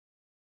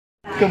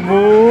Hi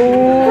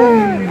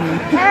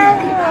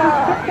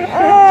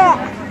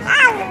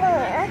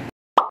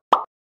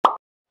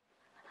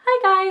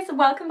guys,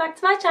 welcome back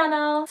to my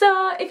channel.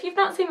 So if you've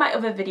not seen my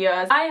other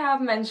videos, I have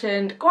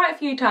mentioned quite a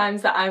few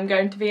times that I'm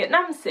going to be at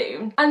NAM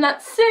soon, and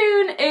that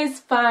soon is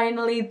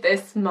finally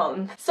this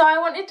month. So I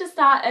wanted to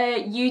start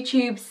a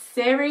YouTube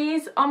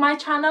series on my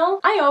channel.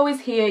 I always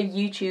hear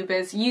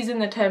YouTubers using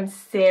the term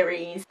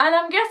series, and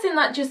I'm guessing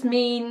that just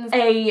means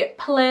a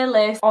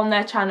playlist on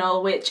their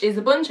channel which is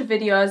a bunch of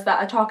videos that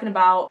are talking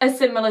about a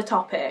similar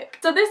topic.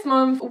 So this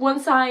month,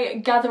 once I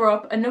gather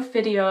up enough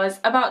videos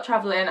about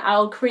travelling,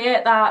 I'll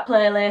create that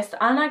playlist,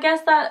 and I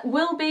guess that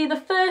will be the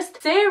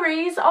first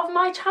series of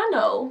my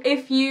channel.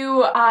 If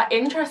you are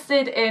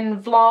interested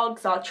in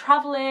vlogs or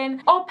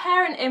travelling or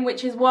parenting,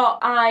 which is what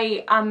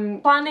I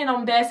am planning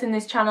on basing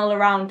this channel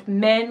around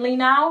mainly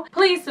now,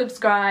 please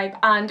subscribe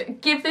and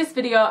give this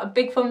video a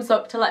big thumbs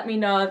up to let me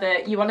know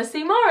that you want to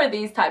see more of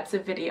these types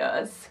of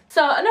videos.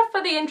 So enough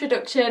for the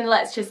introduction,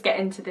 let's just get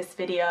into this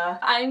video.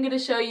 I'm going to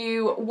show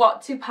you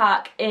what to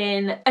pack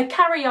in a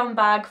carry-on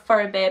bag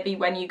for a baby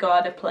when you go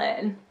on a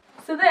plane.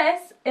 So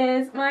this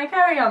is my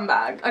carry-on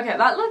bag. Okay,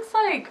 that looks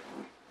like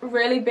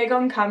really big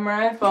on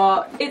camera,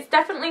 but it's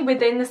definitely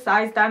within the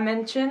size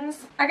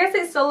dimensions. I guess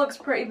it still looks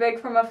pretty big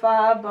from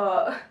afar,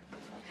 but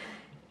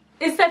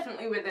it's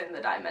definitely within the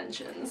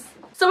dimensions.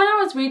 So when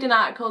I was reading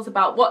articles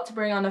about what to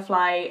bring on a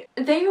flight,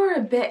 they were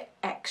a bit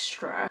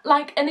extra.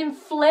 Like an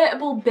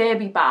inflatable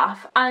baby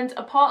bath and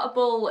a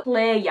portable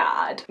play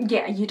yard.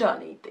 Yeah, you don't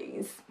need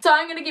these. So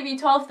I'm going to give you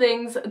 12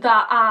 things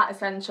that are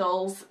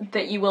essentials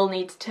that you will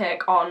need to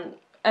take on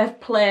a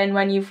plane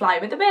when you fly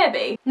with a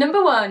baby.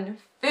 Number 1,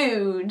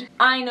 food.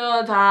 I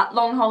know that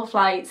long haul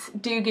flights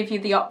do give you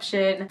the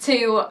option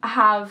to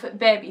have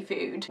baby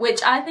food,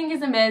 which I think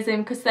is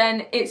amazing because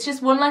then it's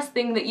just one less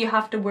thing that you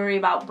have to worry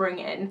about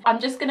bringing. I'm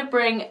just gonna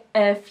bring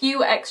a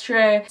few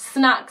extra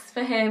snacks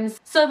for him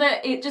so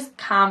that it just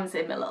calms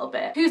him a little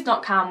bit. Who's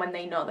not calm when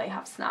they know they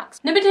have snacks?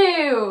 Number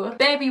 2,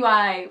 baby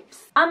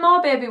wipes. And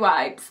more baby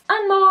wipes.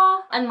 And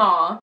more and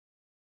more.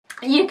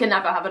 You can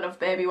never have enough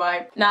baby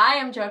wipe. No, I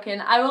am joking.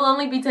 I will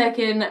only be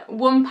taking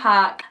one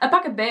pack. A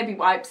pack of baby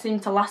wipes seem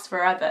to last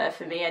forever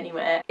for me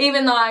anyway.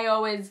 Even though I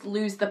always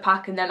lose the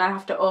pack and then I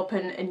have to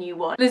open a new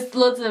one. There's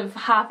loads of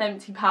half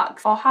empty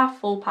packs or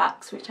half full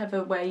packs,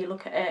 whichever way you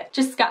look at it,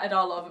 just scattered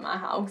all over my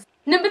house.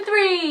 Number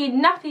 3,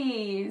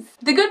 nappies.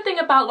 The good thing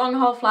about long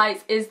haul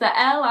flights is that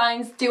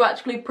airlines do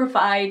actually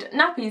provide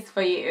nappies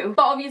for you,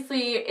 but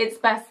obviously it's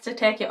best to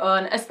take your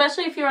own,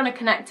 especially if you're on a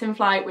connecting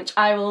flight, which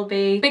I will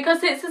be.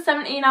 Because it's a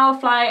 17-hour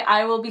flight,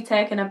 I will be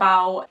taking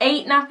about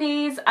 8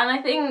 nappies, and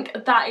I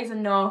think that is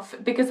enough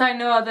because I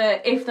know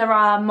that if there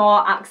are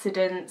more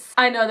accidents,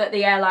 I know that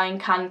the airline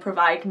can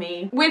provide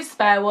me with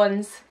spare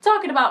ones.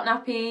 Talking about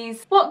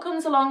nappies, what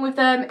comes along with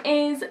them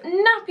is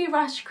nappy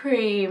rash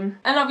cream,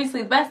 and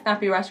obviously the best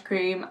nappy rash cream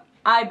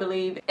I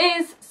believe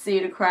is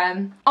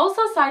Sudocrem.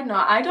 Also, side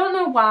note, I don't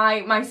know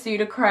why my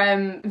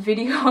Sudocrem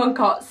video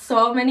got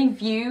so many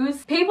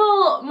views.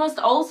 People must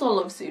also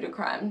love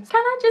Sudocrem. Can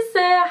I just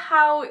say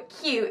how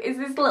cute is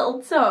this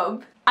little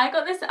tub? I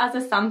got this as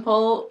a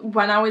sample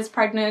when I was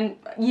pregnant.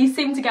 You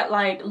seem to get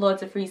like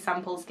loads of free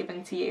samples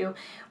given to you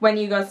when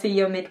you go see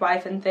your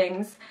midwife and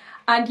things.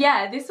 And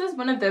yeah, this was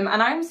one of them,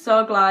 and I'm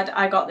so glad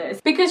I got this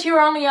because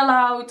you're only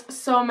allowed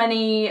so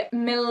many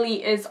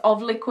milliliters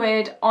of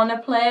liquid on a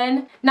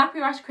plane. Nappy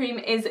rash cream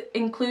is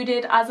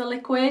included as a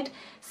liquid,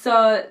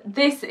 so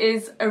this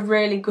is a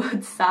really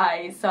good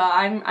size. So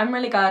I'm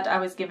really glad I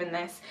was given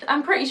this.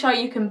 I'm pretty sure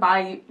you can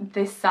buy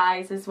this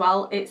size as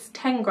well. It's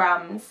 10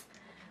 grams.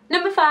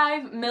 Number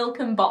 5, milk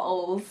and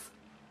bottles.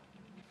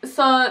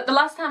 So the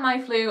last time I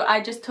flew,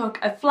 I just took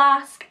a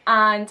flask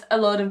and a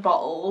load of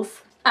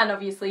bottles. And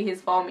obviously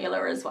his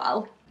formula as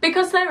well.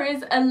 Because there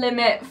is a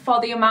limit for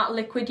the amount of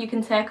liquid you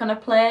can take on a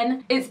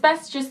plane, it's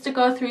best just to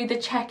go through the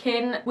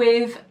check-in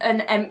with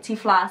an empty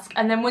flask,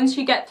 and then once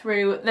you get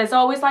through, there's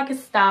always like a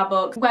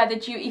Starbucks where the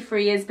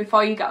duty-free is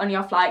before you get on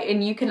your flight,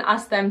 and you can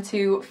ask them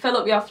to fill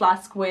up your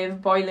flask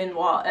with boiling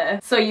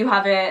water so you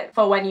have it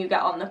for when you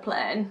get on the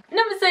plane.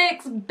 Number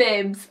 6,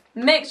 bibs.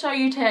 Make sure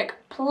you take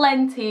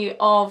plenty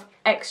of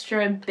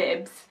extra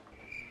bibs.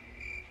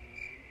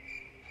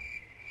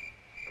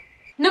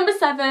 Number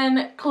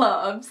 7,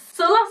 clothes.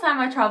 So the last time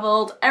I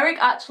travelled, Eric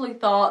actually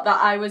thought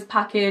that I was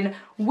packing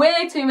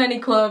way too many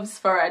clothes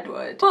for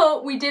Edward.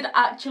 But we did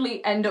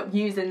actually end up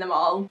using them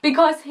all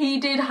because he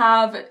did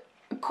have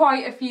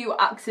quite a few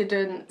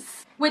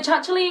accidents, which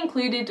actually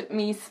included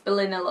me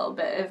spilling a little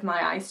bit of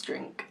my ice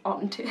drink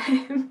onto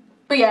him.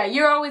 But yeah,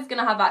 you're always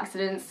gonna have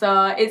accidents,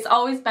 so it's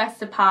always best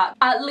to pack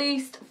at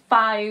least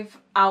 5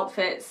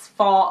 outfits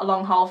for a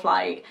long haul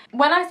flight.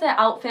 When I say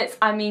outfits,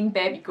 I mean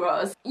baby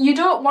grows. You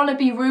don't want to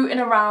be rooting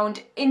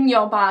around in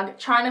your bag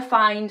trying to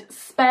find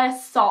spare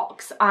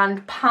socks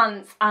and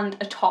pants and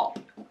a top.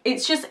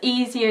 It's just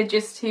easier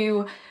just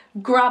to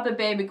grab a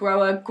baby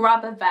grower,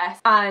 grab a vest,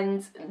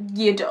 and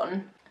you're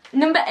done.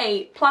 Number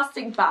 8,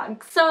 plastic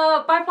bags.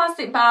 So by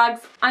plastic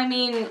bags, I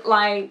mean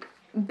like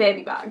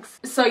baby bags,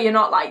 so you're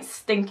not like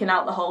stinking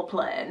out the whole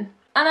plane.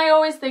 And I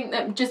always think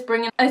that just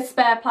bringing a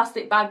spare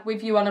plastic bag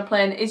with you on a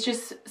plane is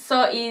just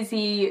so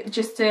easy,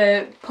 just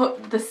to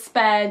put the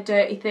spare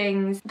dirty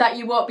things that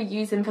you won't be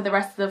using for the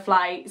rest of the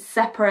flight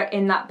separate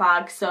in that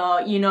bag, so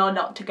you know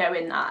not to go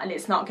in that and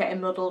it's not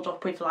getting muddled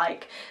up with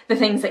like the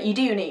things that you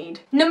do need.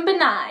 Number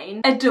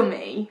 9, a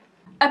dummy.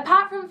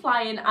 Apart from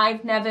flying,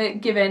 I've never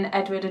given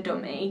Edward a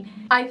dummy.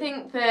 I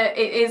think that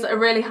it is a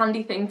really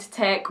handy thing to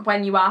take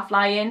when you are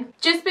flying,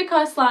 just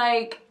because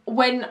like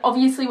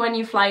obviously when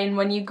you're flying,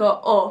 when you go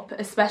up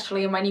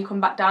especially, and when you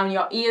come back down,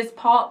 your ears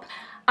pop,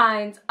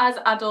 and as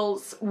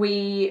adults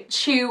we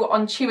chew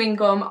on chewing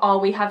gum or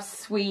we have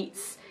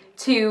sweets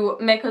to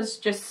make us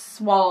just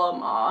swallow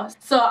more,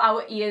 so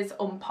our ears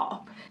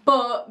unpop.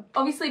 But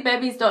obviously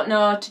babies don't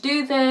know to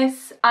do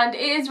this, and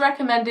it is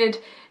recommended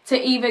to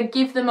either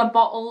give them a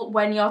bottle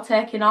when you're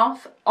taking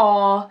off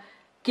or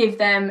give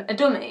them a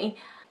dummy.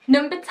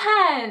 Number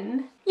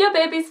 10, your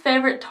baby's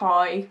favourite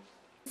toy.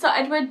 So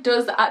Edward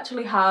does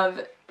actually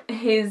have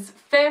his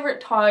favourite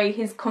toy,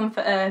 his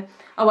comforter,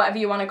 or whatever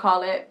you want to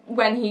call it,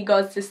 when he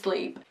goes to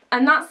sleep.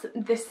 And that's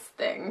this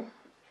thing.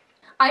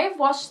 I have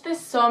watched this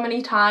so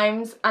many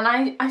times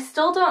and I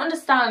still don't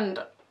understand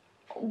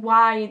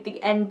why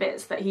the end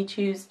bits that he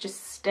chews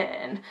just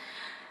stain.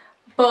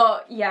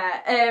 But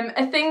yeah,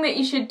 a thing that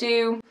you should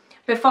do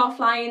before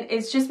flying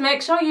is just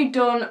make sure you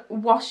don't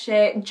wash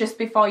it just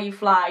before you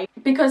fly,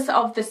 because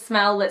of the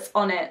smell that's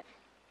on it.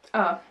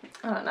 Oh,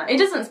 I don't know, it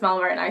doesn't smell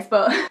very nice,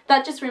 but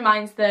that just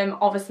reminds them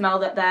of a smell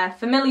that they're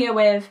familiar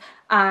with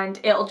and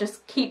it'll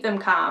just keep them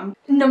calm.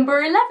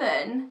 Number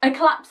 11, a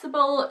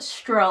collapsible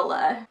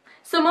stroller.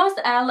 So most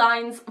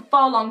airlines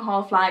for long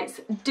haul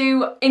flights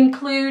do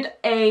include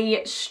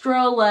a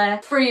stroller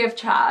free of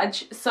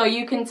charge, so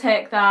you can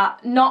take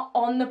that not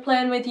on the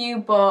plane with you,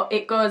 but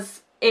it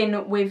goes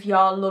in with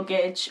your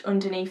luggage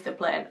underneath the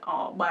plane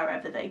or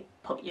wherever they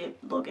put your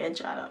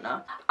luggage, I don't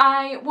know.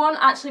 I won't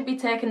actually be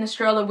taking the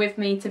stroller with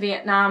me to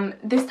Vietnam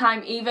this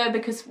time either,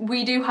 because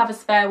we do have a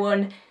spare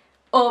one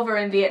over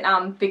in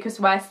Vietnam because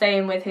we're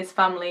staying with his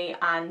family,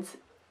 and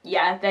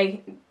yeah,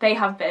 they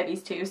have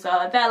babies too,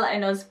 so they're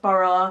letting us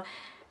borrow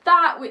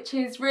that, which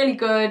is really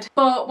good.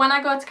 But when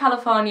I go to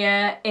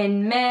California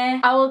in May,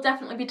 I will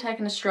definitely be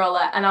taking a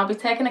stroller, and I'll be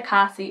taking a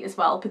car seat as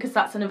well, because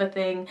that's another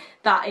thing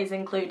that is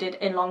included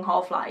in long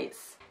haul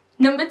flights.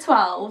 Number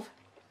 12,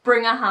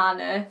 bring a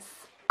harness.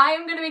 I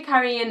am going to be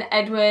carrying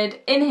Edward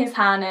in his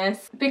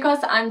harness because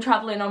I'm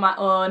travelling on my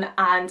own,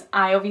 and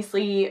I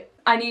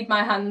need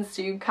my hands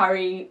to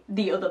carry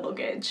the other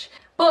luggage.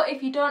 But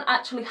if you don't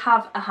actually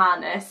have a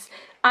harness,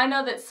 I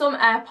know that some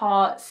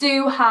airports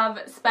do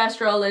have spare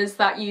strollers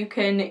that you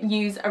can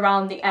use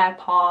around the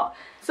airport.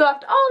 So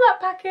after all that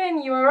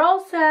packing, you are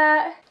all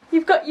set.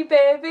 You've got your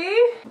baby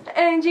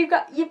and you've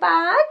got your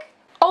bag.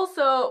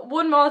 Also,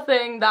 one more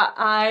thing that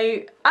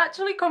I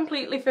actually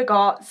completely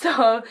forgot,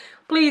 so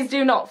please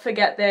do not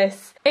forget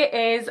this. It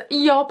is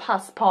your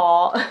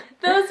passport.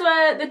 Those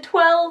were the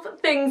 12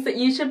 things that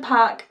you should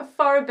pack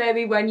for a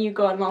baby when you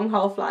go on long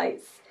haul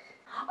flights.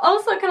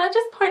 Also, can I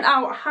just point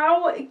out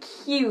how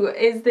cute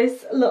is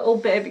this little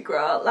baby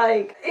girl?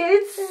 Like,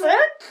 it's so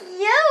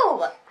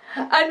cute!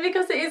 And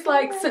because it is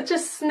like such a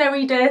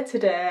snowy day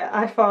today,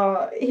 I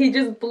thought he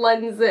just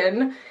blends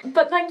in.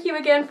 But thank you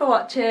again for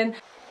watching,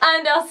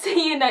 and I'll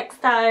see you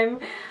next time.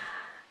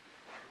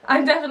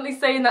 I'm definitely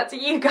saying that to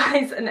you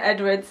guys and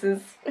Edward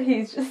since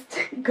he's just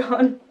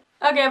gone.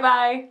 Okay,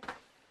 bye.